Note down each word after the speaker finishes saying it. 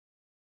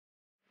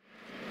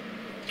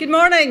Good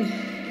morning.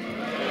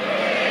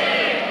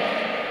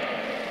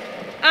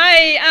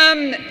 I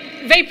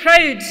am very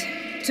proud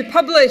to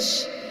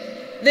publish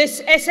this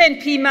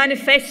SNP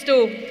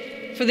Manifesto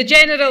for the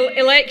General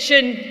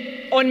Election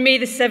on May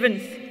the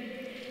 7th.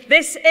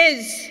 This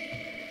is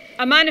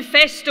a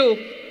manifesto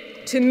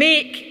to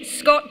make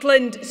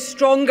Scotland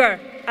stronger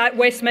at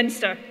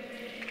Westminster.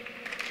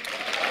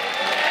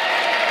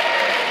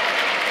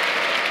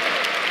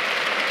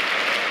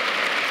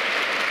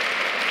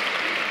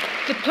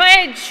 The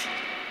pledge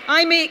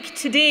I make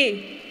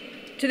today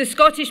to the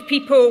Scottish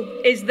people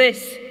is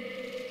this: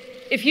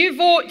 if you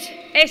vote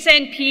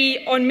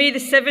SNP on May the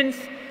 7th,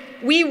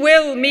 we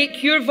will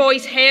make your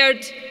voice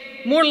heard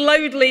more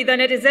loudly than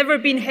it has ever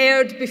been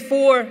heard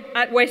before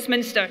at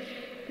Westminster.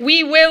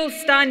 We will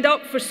stand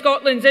up for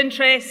Scotland's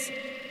interests,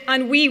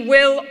 and we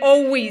will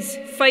always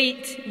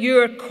fight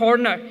your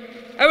corner.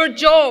 Our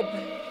job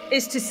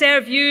is to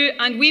serve you,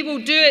 and we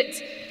will do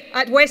it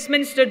at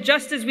Westminster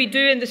just as we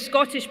do in the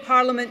Scottish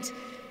Parliament,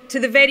 to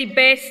the very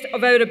best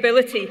of our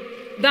ability.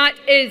 That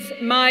is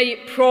my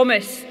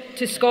promise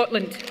to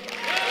Scotland.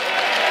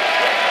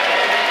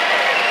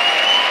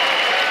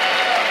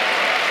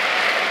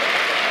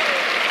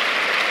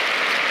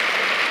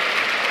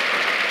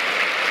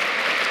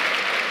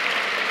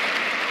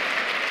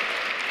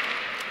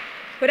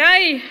 But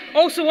I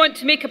also want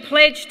to make a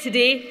pledge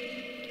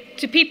today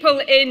to people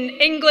in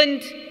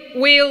England,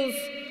 Wales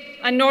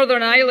and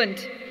Northern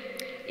Ireland.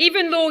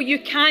 Even though you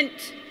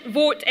can't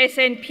vote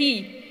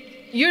SNP,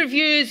 your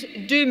views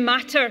do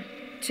matter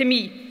to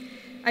me,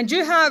 and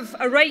you have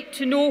a right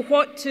to know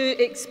what to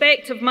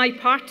expect of my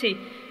party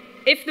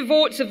if the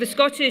votes of the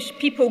Scottish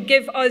people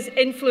give us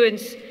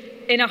influence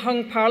in a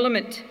hung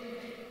parliament.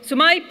 So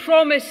my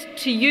promise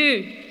to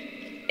you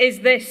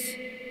is this: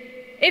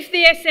 if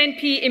the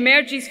SNP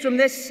emerges from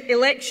this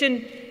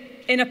election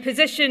in a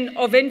position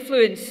of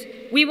influence,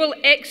 we will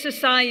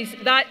exercise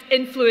that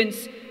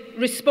influence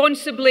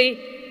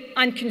responsibly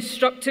and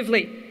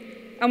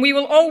constructively, and we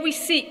will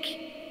always seek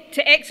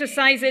to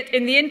exercise it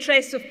in the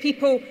interests of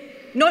people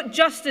not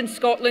just in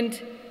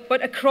Scotland but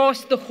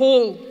across the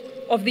whole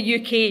of the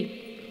UK.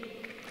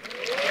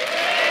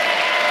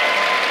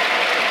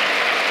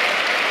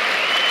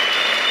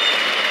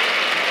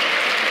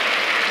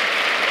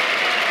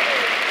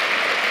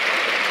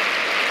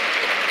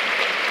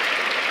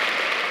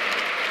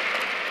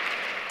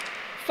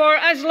 For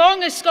as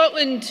long as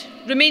Scotland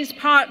remains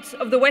part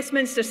of the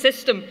Westminster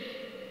system,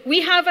 we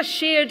have a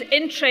shared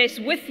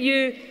interest with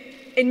you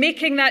in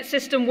making that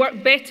system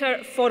work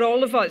better for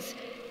all of us,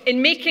 in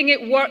making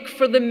it work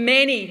for the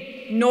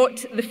many,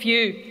 not the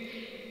few.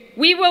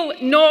 We will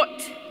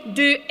not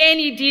do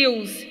any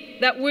deals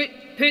that would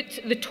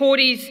put the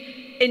Tories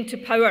into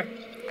power.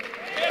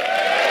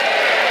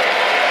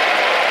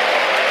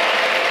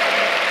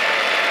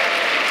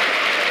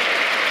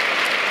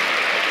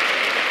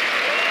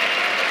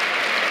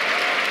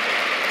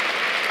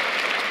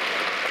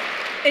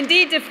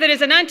 Indeed, if there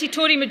is an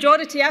anti-Tory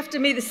majority after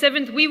May the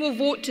 7th, we will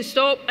vote to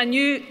stop a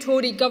new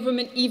Tory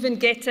government even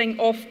getting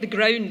off the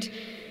ground.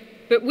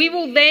 But we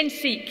will then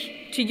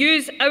seek to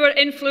use our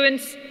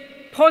influence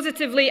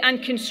positively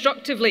and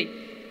constructively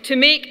to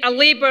make a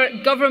Labour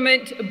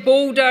government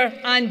bolder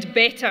and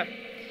better.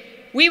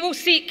 We will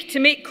seek to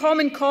make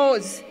common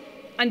cause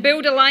and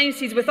build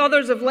alliances with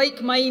others of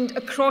like mind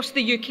across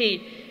the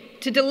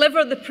UK to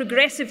deliver the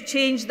progressive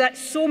change that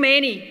so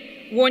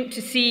many want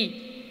to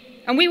see.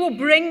 And we will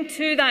bring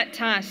to that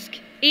task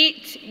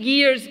 8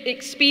 years'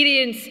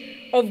 experience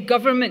of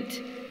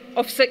government,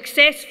 of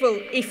successful,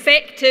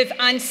 effective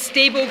and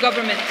stable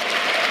government.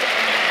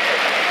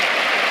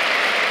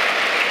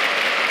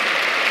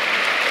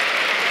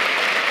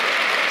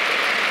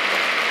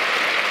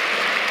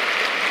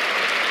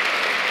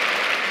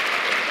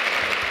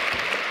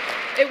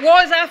 It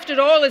was,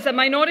 after all, as a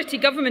minority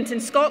government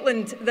in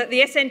Scotland that the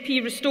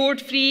SNP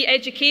restored free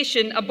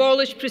education,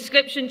 abolished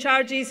prescription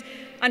charges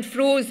and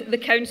froze the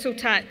council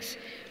tax.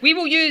 We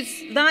will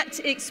use that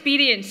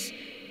experience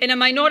in a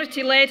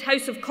minority-led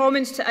House of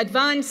Commons to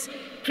advance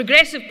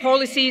progressive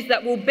policies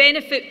that will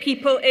benefit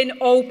people in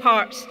all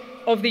parts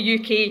of the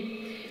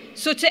UK.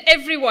 So to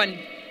everyone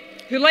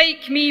who,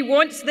 like me,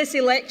 wants this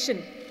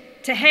election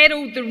to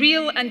herald the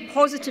real and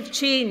positive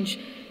change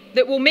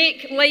that will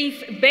make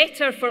life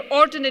better for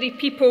ordinary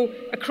people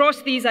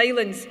across these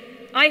islands,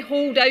 I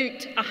hold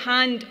out a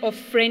hand of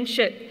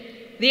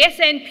friendship. The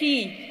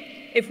SNP,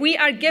 if we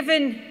are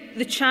given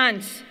the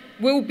chance,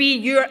 will be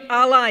your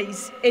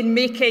allies in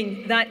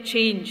making that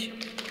change.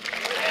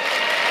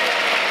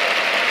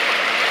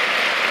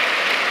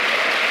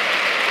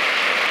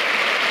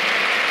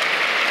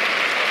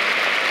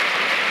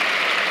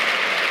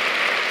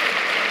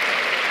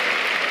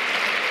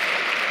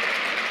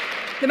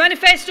 The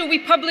manifesto we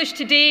published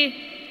today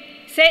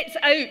sets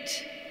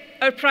out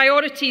our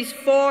priorities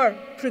for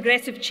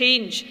progressive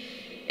change.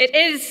 It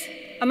is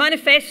a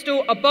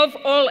manifesto, above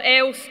all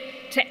else,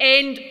 to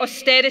end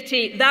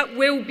austerity. That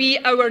will be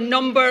our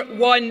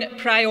 #1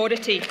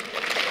 priority.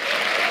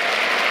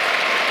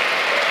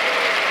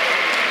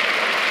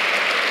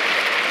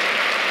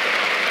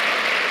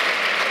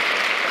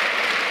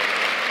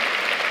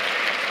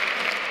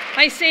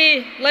 I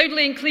say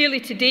loudly and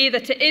clearly today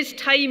that it is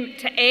time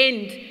to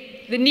end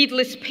the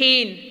needless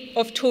pain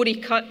of Tory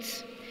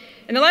cuts.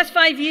 In the last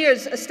 5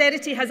 years,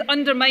 austerity has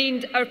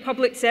undermined our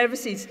public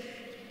services.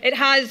 It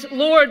has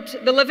lowered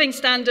the living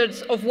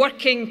standards of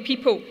working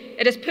people.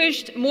 It has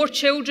pushed more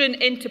children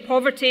into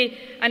poverty,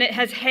 and it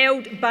has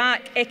held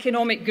back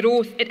economic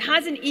growth. It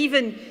hasn't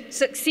even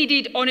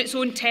succeeded on its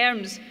own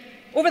terms.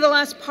 Over the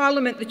last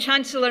Parliament, the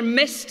Chancellor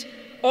missed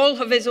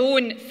all of his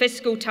own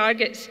fiscal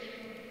targets.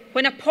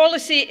 When a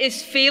policy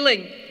is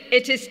failing,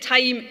 it is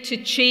time to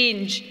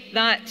change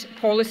that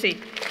policy.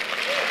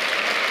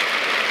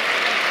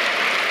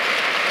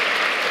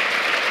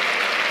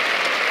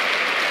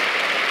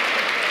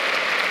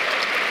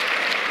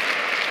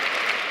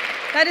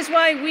 That is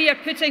why we are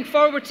putting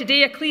forward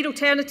today a clear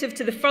alternative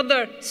to the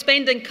further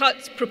spending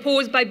cuts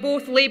proposed by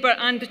both Labour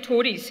and the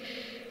Tories.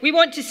 We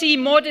want to see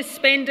modest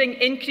spending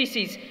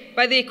increases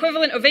by the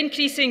equivalent of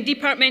increasing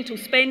departmental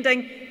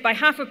spending by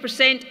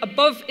 0.5%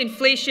 above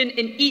inflation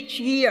in each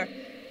year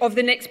of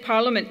the next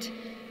Parliament.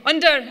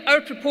 Under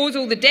our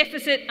proposal, the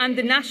deficit and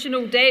the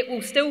national debt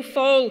will still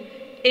fall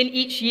in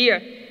each year,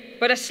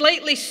 but a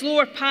slightly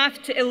slower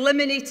path to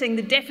eliminating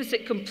the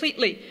deficit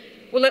completely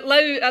will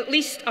allow at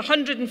least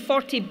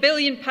 £140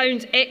 billion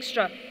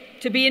extra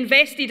to be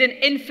invested in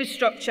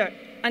infrastructure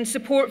and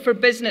support for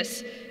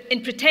business,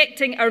 in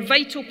protecting our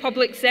vital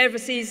public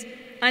services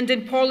and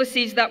in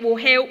policies that will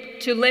help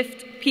to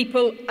lift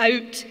people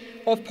out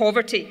of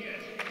poverty.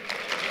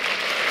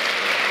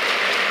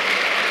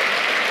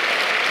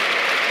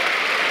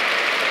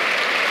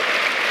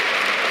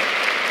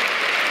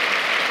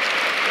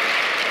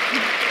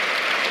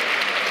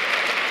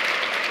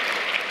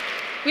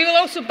 We will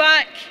also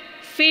back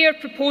fair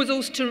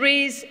proposals to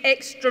raise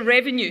extra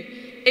revenue.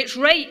 It's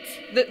right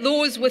that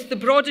those with the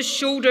broadest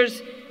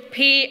shoulders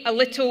pay a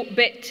little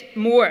bit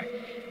more.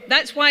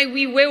 That's why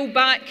we will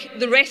back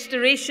the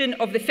restoration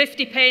of the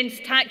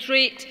 50p tax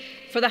rate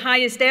for the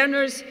highest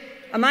earners,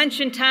 a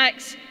mansion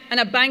tax and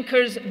a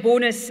banker's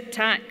bonus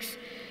tax.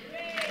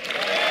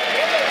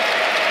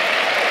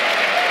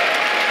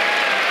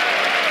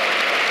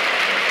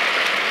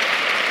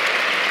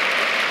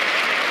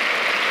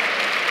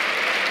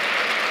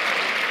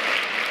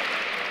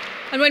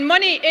 And when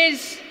money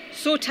is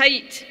so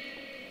tight,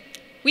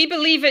 we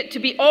believe it to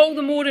be all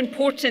the more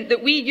important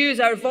that we use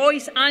our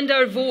voice and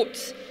our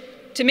votes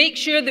to make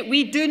sure that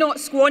we do not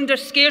squander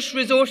scarce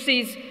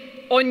resources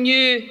on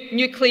new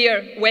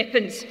nuclear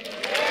weapons.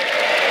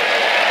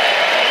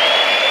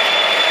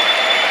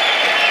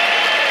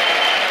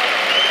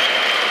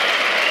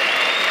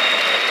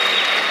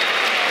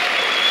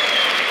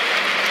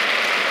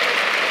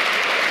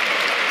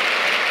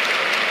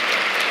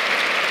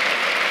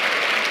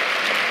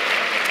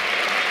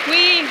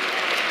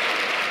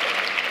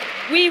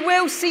 We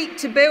will seek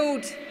to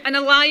build an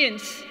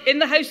alliance in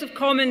the House of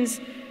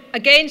Commons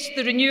against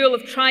the renewal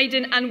of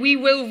Trident, and we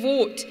will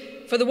vote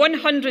for the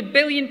 £100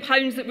 billion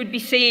that would be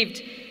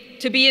saved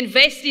to be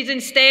invested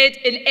instead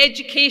in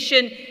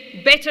education,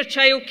 better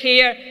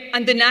childcare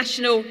and the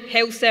National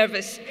Health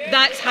Service.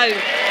 That's how we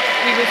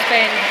will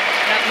spend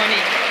that money.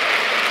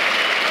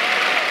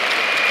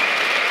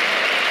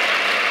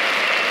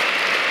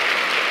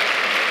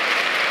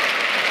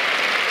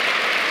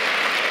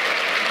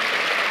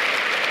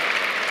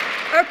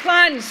 Our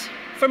plans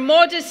for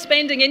modest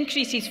spending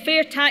increases,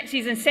 fair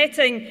taxes and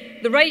setting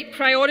the right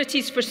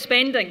priorities for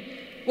spending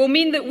will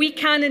mean that we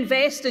can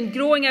invest in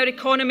growing our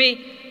economy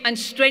and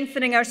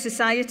strengthening our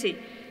society.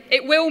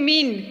 It will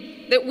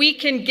mean that we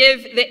can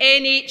give the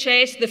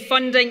NHS the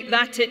funding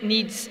that it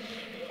needs.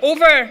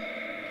 Over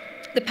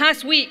the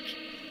past week,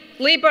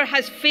 Labour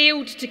has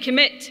failed to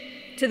commit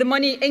to the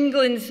money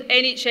England's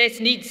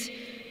NHS needs.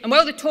 And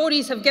while the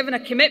Tories have given a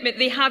commitment,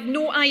 they have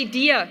no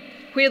idea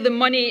where the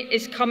money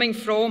is coming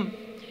from.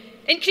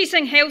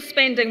 Increasing health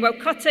spending while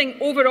cutting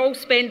overall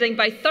spending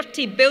by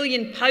 £30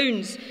 billion,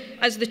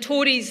 as the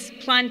Tories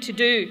plan to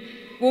do,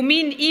 will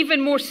mean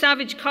even more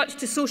savage cuts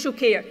to social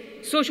care,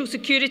 social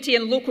security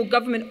and local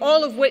government,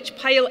 all of which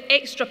pile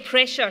extra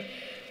pressure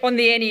on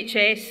the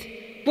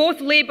NHS.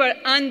 Both Labour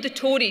and the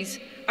Tories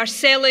are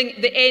selling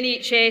the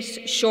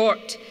NHS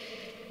short.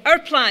 Our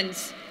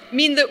plans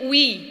mean that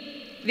we,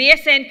 the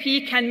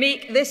SNP, can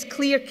make this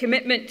clear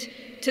commitment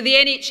to the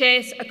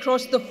NHS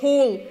across the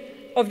whole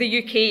of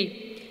the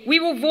UK. We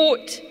will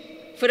vote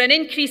for an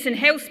increase in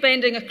health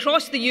spending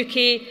across the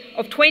UK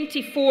of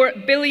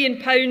 £24 billion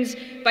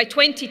by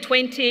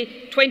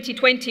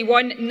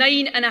 2020-2021,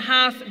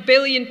 £9.5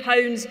 billion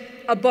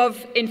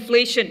above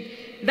inflation.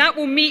 That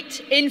will meet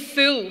in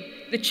full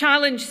the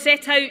challenge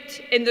set out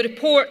in the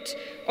report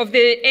of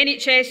the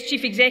NHS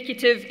Chief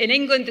Executive in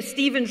England, the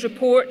Stevens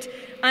report,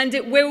 and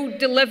it will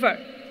deliver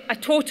a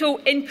total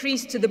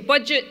increase to the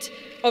budget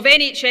of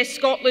NHS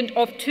Scotland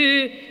of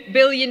 £2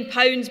 billion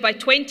by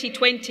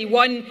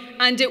 2021,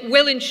 and it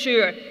will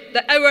ensure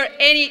that our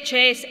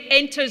NHS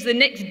enters the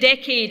next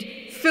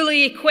decade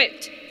fully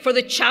equipped for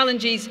the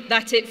challenges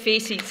that it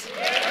faces.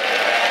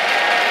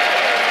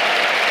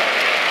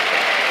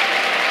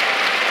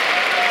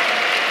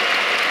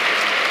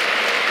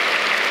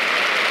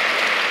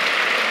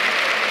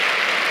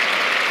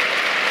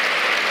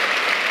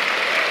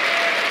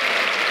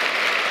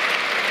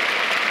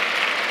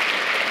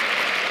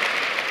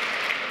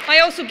 I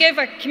also give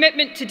a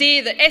commitment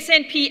today that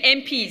SNP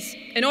MPs,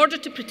 in order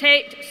to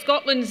protect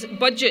Scotland's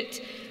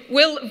budget,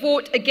 will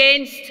vote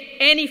against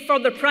any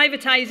further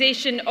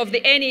privatisation of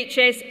the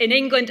NHS in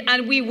England,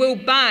 and we will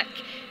back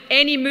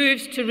any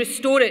moves to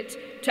restore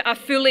it to a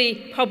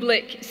fully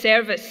public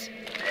service.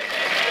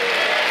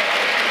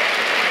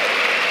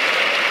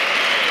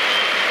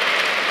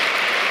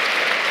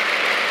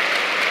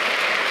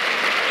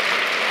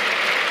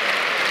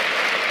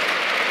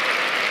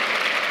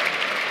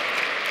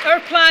 Our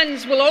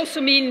plans will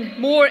also mean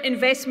more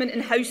investment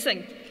in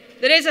housing.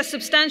 There is a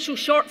substantial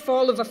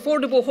shortfall of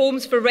affordable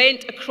homes for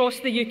rent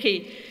across the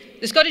UK.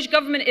 The Scottish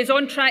Government is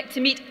on track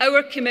to meet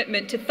our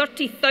commitment to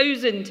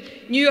 30,000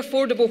 new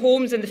affordable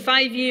homes in the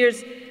 5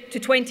 years to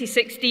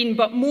 2016,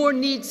 but more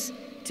needs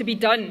to be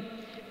done.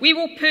 We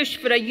will push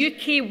for a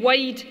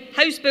UK-wide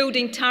house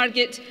building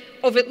target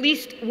of at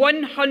least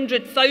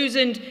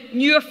 100,000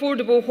 new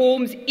affordable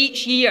homes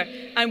each year,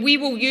 and we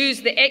will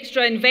use the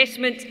extra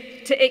investment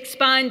to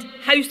expand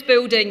house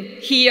building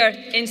here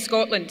in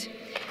Scotland.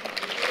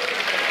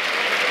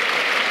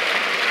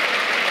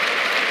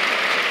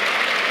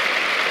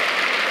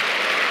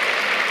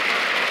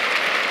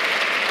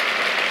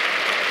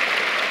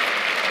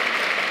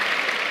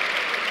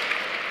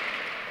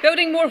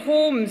 Building more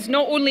homes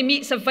not only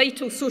meets a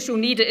vital social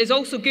need, it is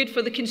also good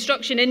for the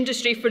construction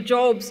industry, for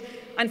jobs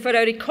and for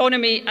our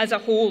economy as a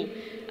whole.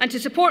 And to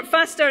support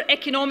faster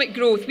economic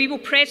growth, we will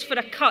press for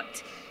a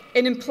cut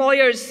in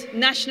employers'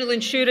 national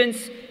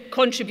insurance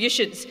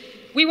contributions.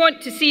 We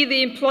want to see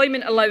the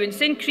employment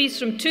allowance increase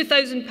from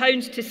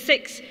 £2,000 to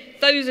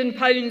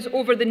 £6,000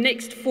 over the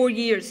next 4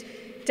 years,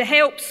 to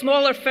help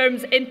smaller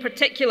firms in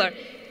particular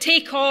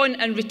take on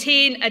and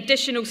retain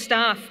additional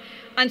staff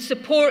and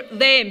support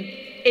them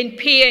in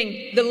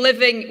paying the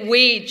living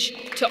wage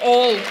to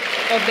all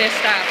of their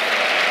staff.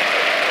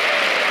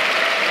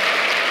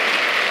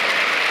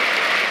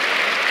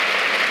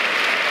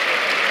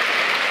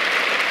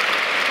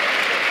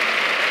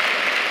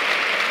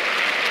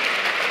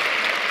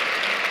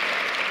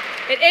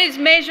 It is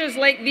measures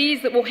like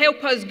these that will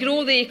help us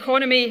grow the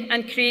economy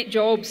and create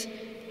jobs.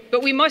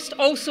 But we must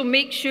also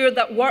make sure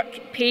that work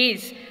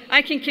pays.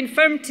 I can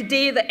confirm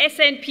today that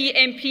SNP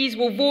MPs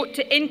will vote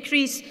to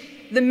increase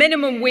the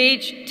minimum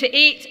wage to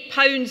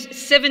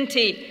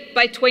 £8.70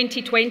 by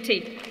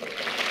 2020.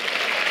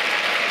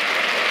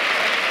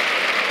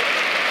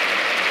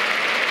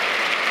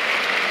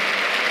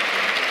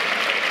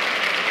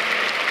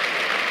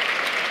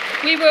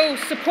 We will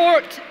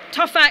support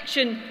tough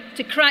action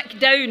to crack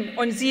down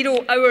on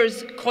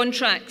zero-hours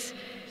contracts,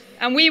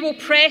 and we will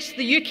press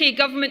the UK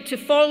Government to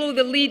follow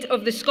the lead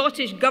of the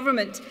Scottish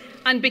Government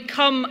and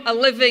become a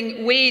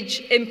living wage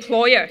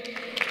employer.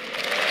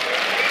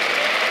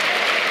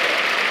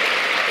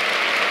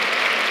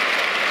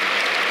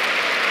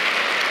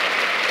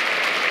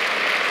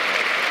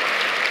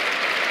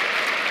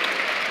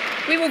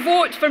 We will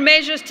vote for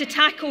measures to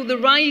tackle the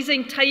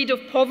rising tide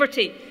of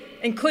poverty,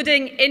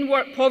 including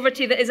in-work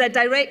poverty that is a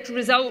direct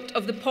result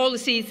of the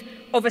policies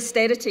of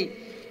austerity.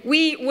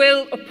 We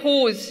will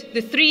oppose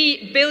the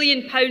 £3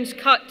 billion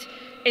cut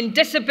in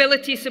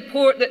disability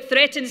support that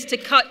threatens to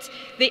cut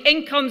the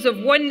incomes of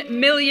 1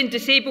 million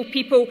disabled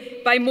people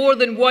by more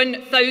than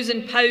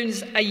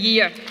 £1,000 a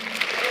year.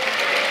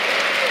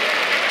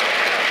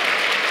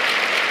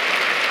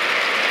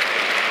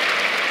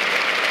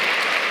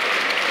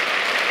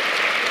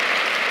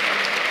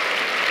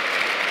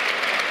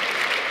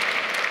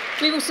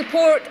 We will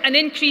support an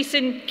increase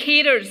in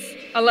carers'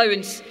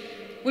 allowance.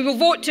 We will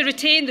vote to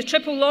retain the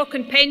triple lock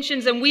on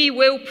pensions, and we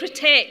will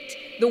protect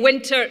the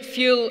winter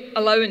fuel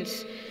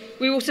allowance.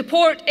 We will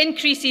support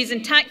increases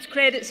in tax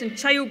credits and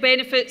child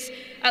benefits,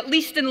 at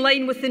least in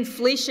line with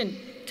inflation,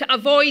 to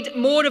avoid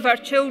more of our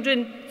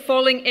children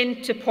falling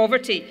into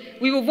poverty.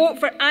 We will vote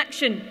for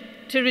action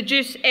to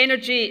reduce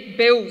energy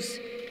bills,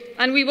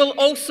 and we will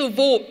also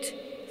vote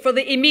for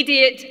the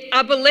immediate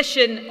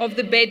abolition of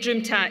the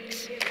bedroom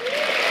tax.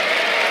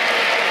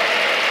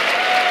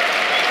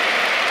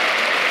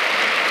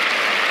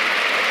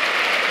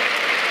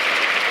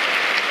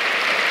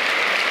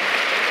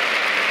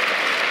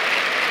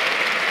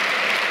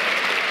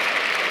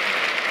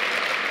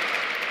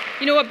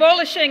 You know,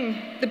 abolishing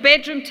the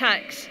bedroom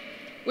tax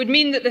would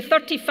mean that the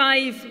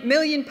 £35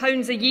 million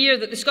a year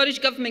that the Scottish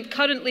Government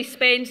currently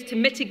spends to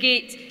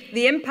mitigate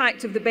the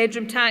impact of the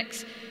bedroom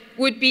tax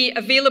would be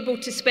available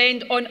to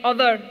spend on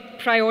other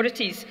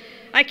priorities.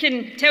 I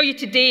can tell you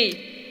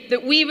today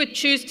that we would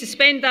choose to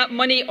spend that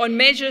money on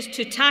measures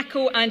to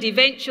tackle and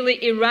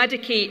eventually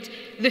eradicate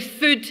the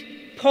food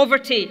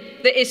poverty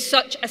that is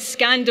such a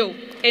scandal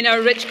in our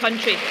rich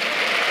country.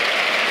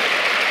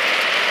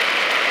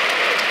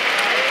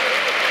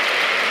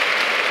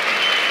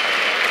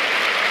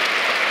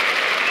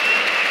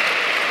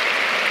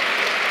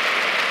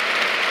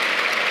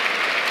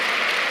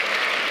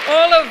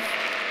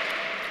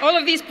 All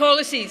of these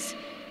policies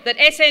that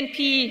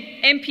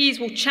SNP MPs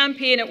will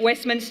champion at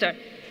Westminster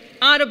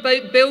are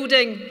about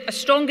building a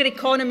stronger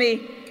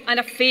economy and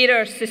a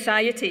fairer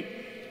society.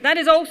 That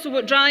is also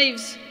what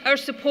drives our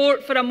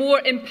support for a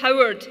more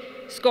empowered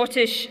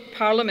Scottish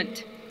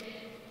Parliament.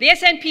 The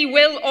SNP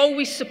will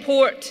always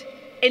support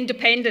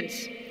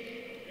independence,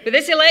 but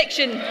this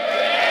election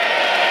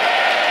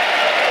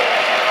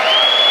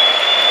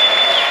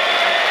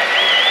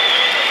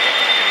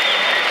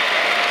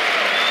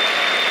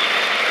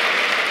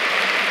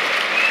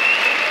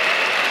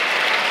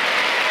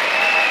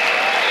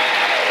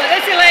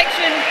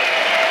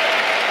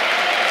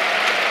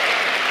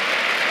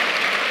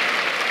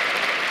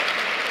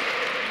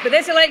But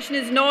this election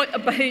is not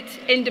about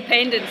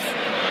independence.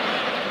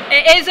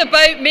 It is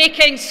about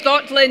making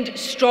Scotland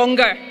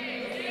stronger.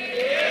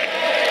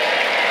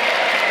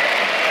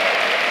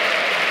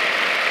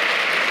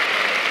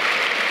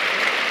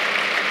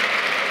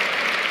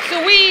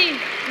 So we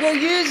will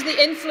use the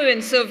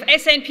influence of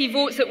SNP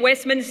votes at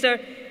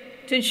Westminster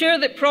to ensure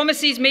that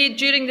promises made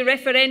during the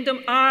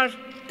referendum are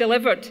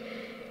delivered.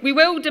 We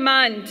will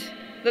demand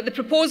that the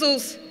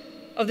proposals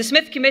of the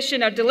Smith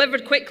Commission are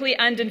delivered quickly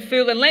and in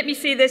full. And let me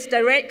say this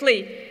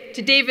directly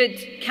to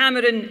David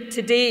Cameron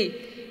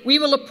today. We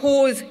will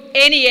oppose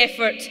any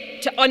effort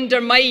to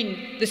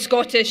undermine the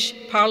Scottish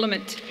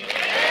Parliament.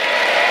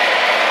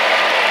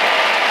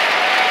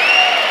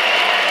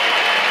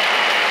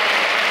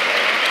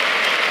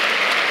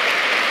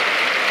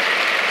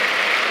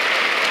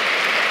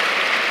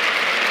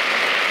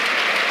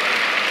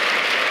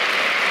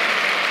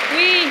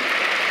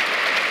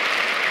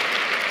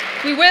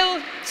 We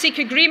will seek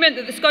agreement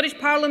that the Scottish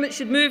Parliament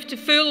should move to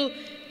full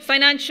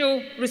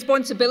financial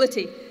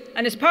responsibility.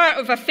 And as part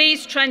of a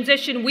phased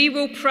transition, we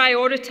will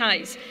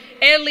prioritise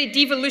early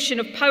devolution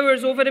of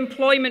powers over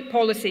employment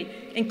policy,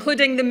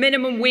 including the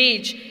minimum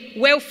wage,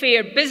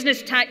 welfare,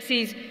 business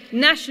taxes,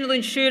 national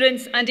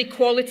insurance and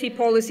equality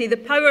policy. The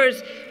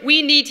powers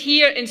we need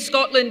here in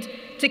Scotland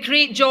to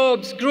create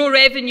jobs, grow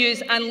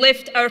revenues and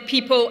lift our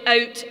people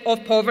out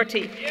of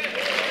poverty.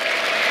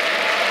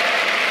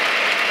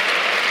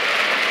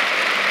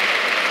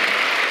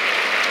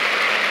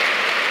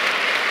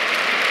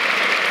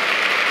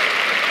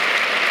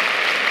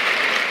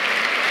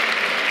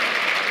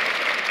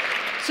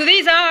 So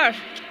these are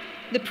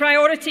the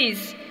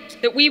priorities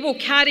that we will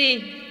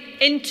carry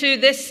into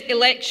this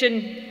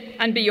election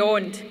and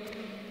beyond.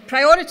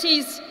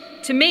 Priorities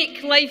to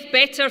make life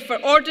better for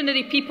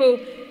ordinary people,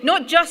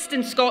 not just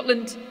in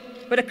Scotland,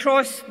 but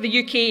across the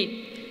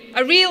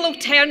UK. A real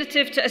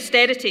alternative to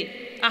austerity,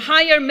 a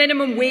higher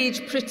minimum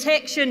wage,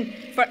 protection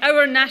for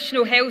our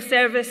National Health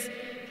Service,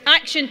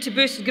 action to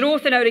boost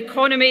growth in our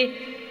economy,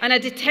 and a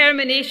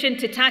determination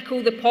to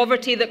tackle the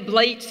poverty that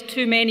blights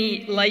too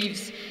many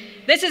lives.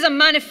 This is a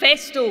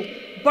manifesto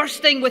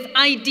bursting with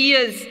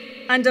ideas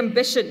and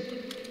ambition.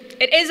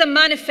 It is a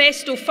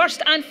manifesto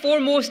first and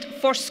foremost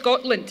for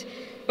Scotland,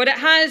 but it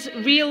has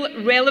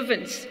real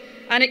relevance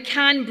and it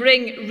can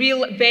bring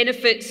real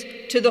benefits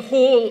to the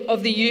whole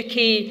of the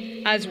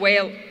UK as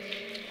well.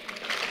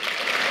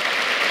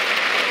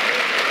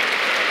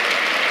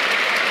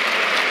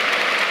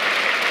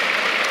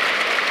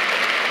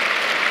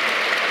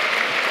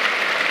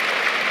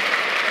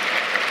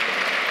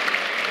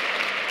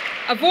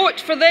 A vote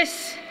for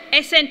this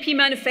SNP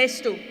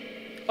Manifesto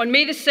on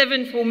May the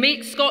 7th will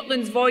make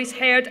Scotland's voice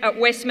heard at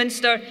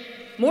Westminster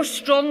more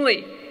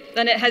strongly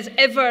than it has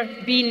ever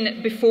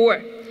been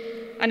before.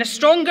 And a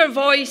stronger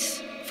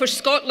voice for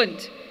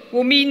Scotland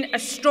will mean a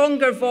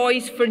stronger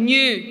voice for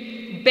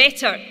new,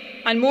 better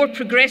and more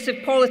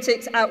progressive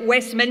politics at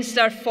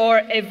Westminster for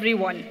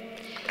everyone.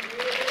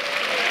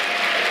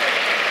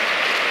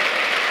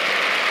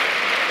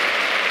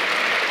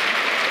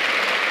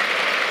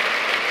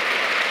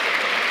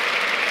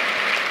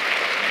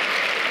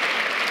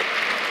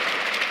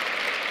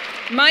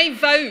 My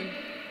vow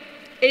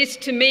is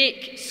to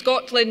make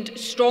Scotland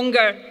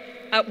stronger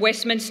at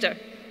Westminster.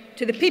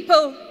 To the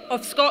people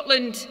of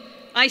Scotland,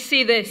 I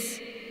say this.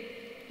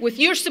 With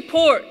your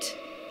support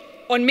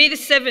on May the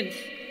 7th,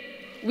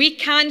 we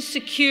can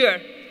secure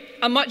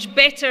a much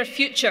better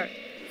future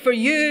for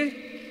you,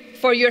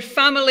 for your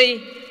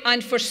family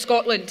and for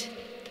Scotland.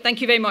 Thank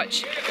you very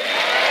much.